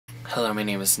Hello, my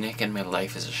name is Nick and my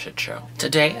life is a shit show.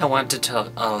 Today I want to tell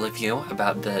all of you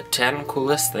about the 10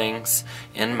 coolest things,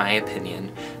 in my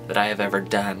opinion, that I have ever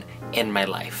done in my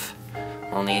life.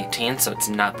 I'm only 18, so it's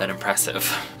not that impressive.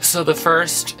 So the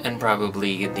first, and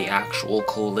probably the actual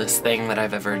coolest thing that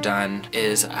I've ever done,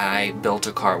 is I built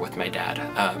a car with my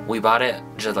dad. We bought it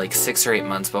just like 6 or 8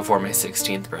 months before my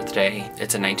 16th birthday.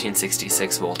 It's a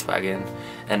 1966 Volkswagen,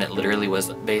 and it literally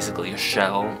was basically a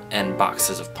shell and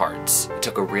boxes of parts. It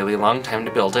took a really long time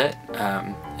to build it,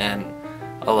 and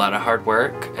a lot of hard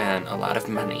work and a lot of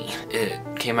money. It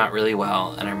came out really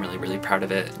well and I'm really proud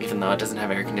of it, even though it doesn't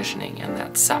have air conditioning and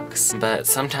that sucks. But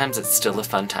sometimes it's still a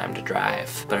fun time to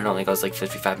drive, but it only goes like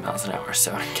 55 miles an hour,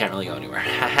 so I can't really go anywhere.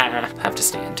 Have to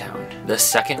stay in town. The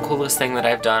second coolest thing that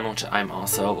I've done, which I'm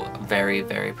also very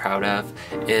proud of,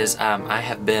 is I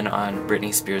have been on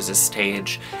Britney Spears'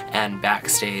 stage and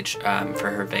backstage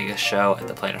for her Vegas show at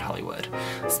the Planet Hollywood.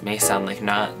 This may sound like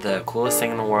not the coolest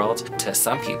thing in the world to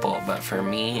some people, but for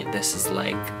me, this is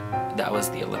like, that was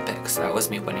the Olympics. That was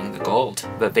me winning the gold.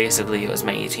 But basically, it was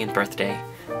my 18th birthday,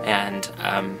 and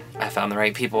I found the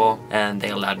right people, and they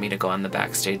allowed me to go on the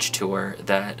backstage tour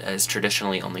that is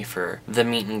traditionally only for the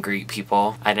meet and greet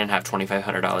people. I didn't have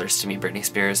 $2,500 to meet Britney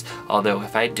Spears, although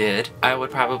if I did, I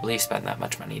would probably spend that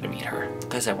much money to meet her,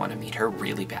 because I want to meet her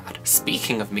really bad.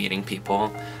 Speaking of meeting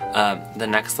people, the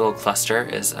next little cluster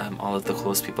is all of the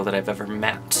coolest people that I've ever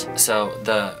met. So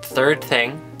the third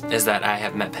thing is that I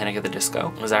have met Panic at the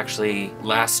Disco. It was actually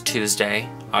last Tuesday,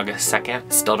 August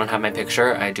 2nd. Still don't have my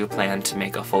picture. I do plan to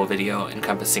make a full video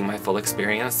encompassing my full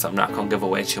experience, so I'm not going to give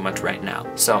away too much right now.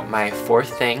 So my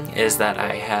fourth thing is that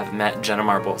I have met Jenna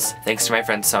Marbles. Thanks to my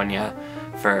friend Sonia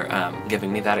for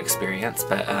giving me that experience,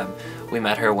 but we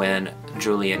met her when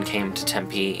Julian came to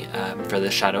Tempe for the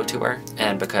Shadow Tour,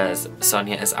 and because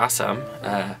Sonia is awesome,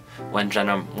 when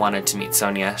Jenna wanted to meet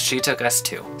Sonia, she took us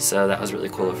too. So that was really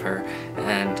cool of her,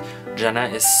 and Jenna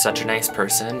is such a nice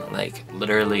person. Like,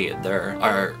 literally, there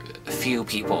are few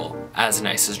people as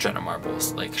nice as Jenna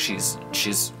Marbles. Like, she's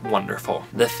wonderful.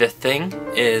 The fifth thing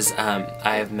is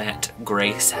I have met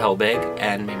Grace Helbig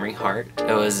and Mamrie Hart.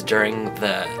 It was during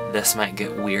the This Might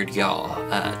Get Weird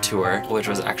Y'all tour, which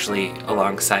was actually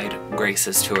alongside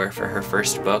Grace's tour for her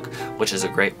first book, which is a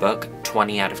great book.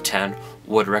 20 out of 10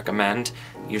 would recommend.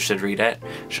 You should read it.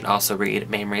 Should also read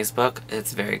Mamrie's book.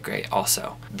 It's very great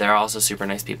also. They're also super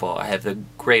nice people. I have the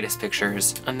greatest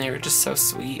pictures, and they were just so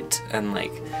sweet. And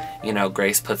like, you know,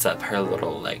 Grace puts up her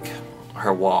little, like,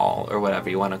 her wall or whatever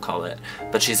you want to call it,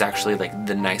 but she's actually like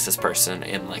the nicest person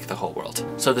in like the whole world.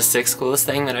 So the sixth coolest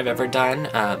thing that I've ever done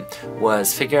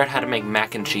was figure out how to make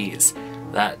mac and cheese.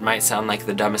 That might sound like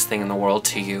the dumbest thing in the world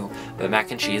to you, but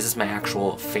mac and cheese is my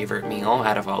actual favorite meal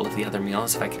out of all of the other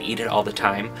meals. If I could eat it all the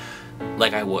time,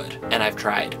 like, I would. And I've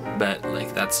tried, but like,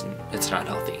 it's not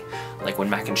healthy. Like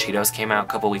when Mac and Cheetos came out a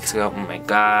couple weeks ago, oh my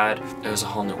god, it was a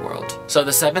whole new world. So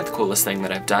the seventh coolest thing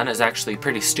that I've done is actually a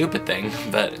pretty stupid thing,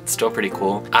 but it's still pretty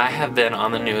cool. I have been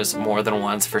on the news more than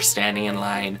once for standing in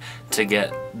line to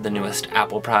get the newest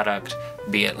Apple product,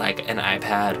 be it like an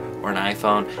iPad or an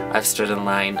iPhone. I've stood in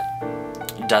line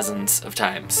dozens of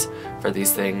times for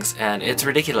these things, and it's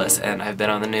ridiculous, and I've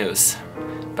been on the news.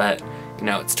 But you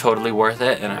know, it's totally worth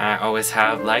it, and I always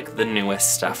have like the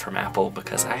newest stuff from Apple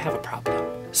because I have a problem.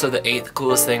 So the eighth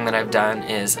coolest thing that I've done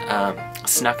is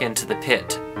snuck into the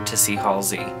pit to see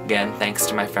Halsey. Again, thanks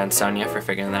to my friend Sonia for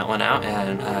figuring that one out,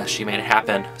 and she made it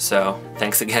happen, so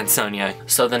thanks again, Sonia.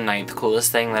 So the ninth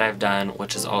coolest thing that I've done,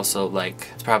 which is also like,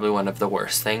 it's probably one of the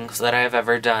worst things that I've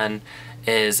ever done,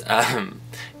 is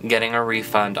getting a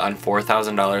refund on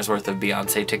 $4,000 worth of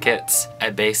Beyonce tickets. I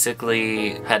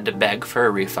basically had to beg for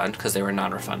a refund because they were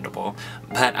non-refundable,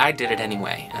 but I did it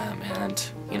anyway, and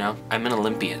you know, I'm an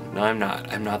Olympian. No, I'm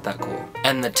not. I'm not that cool.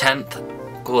 And the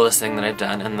 10th coolest thing that I've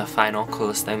done, and the final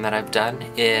coolest thing that I've done,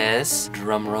 is,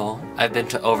 drumroll, I've been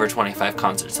to over 25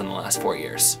 concerts in the last 4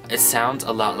 years. It sounds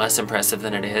a lot less impressive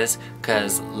than it is,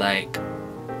 because like,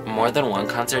 more than one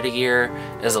concert a year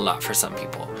is a lot for some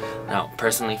people. Now,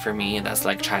 personally for me, that's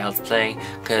like child's play,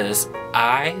 because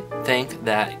I think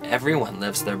that everyone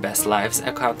lives their best lives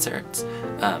at concerts.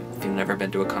 If you've never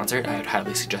been to a concert, I would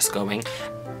highly suggest going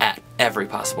at every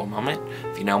possible moment.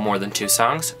 If you know more than 2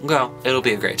 songs, go. It'll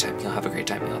be a great time. You'll have a great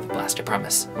time. You'll have a blast, I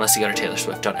promise. Unless you go to Taylor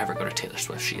Swift. Don't ever go to Taylor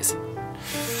Swift. She is...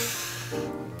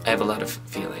 I have a lot of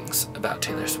feelings about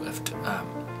Taylor Swift.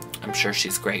 I'm sure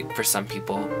she's great for some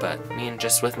people, but I mean,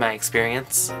 just with my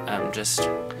experience, I'm just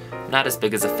not as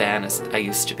big as a fan as I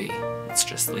used to be. let's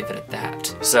just leave it at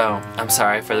that. So, I'm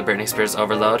sorry for the Britney Spears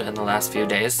overload in the last few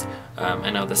days. I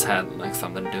know this had like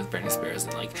something to do with Britney Spears,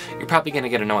 and like, you're probably gonna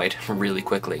get annoyed really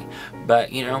quickly.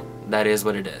 But, you know, that is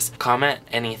what it is. Comment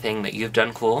anything that you've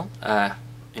done cool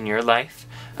in your life.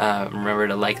 Remember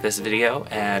to like this video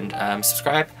and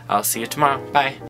subscribe. I'll see you tomorrow. Bye!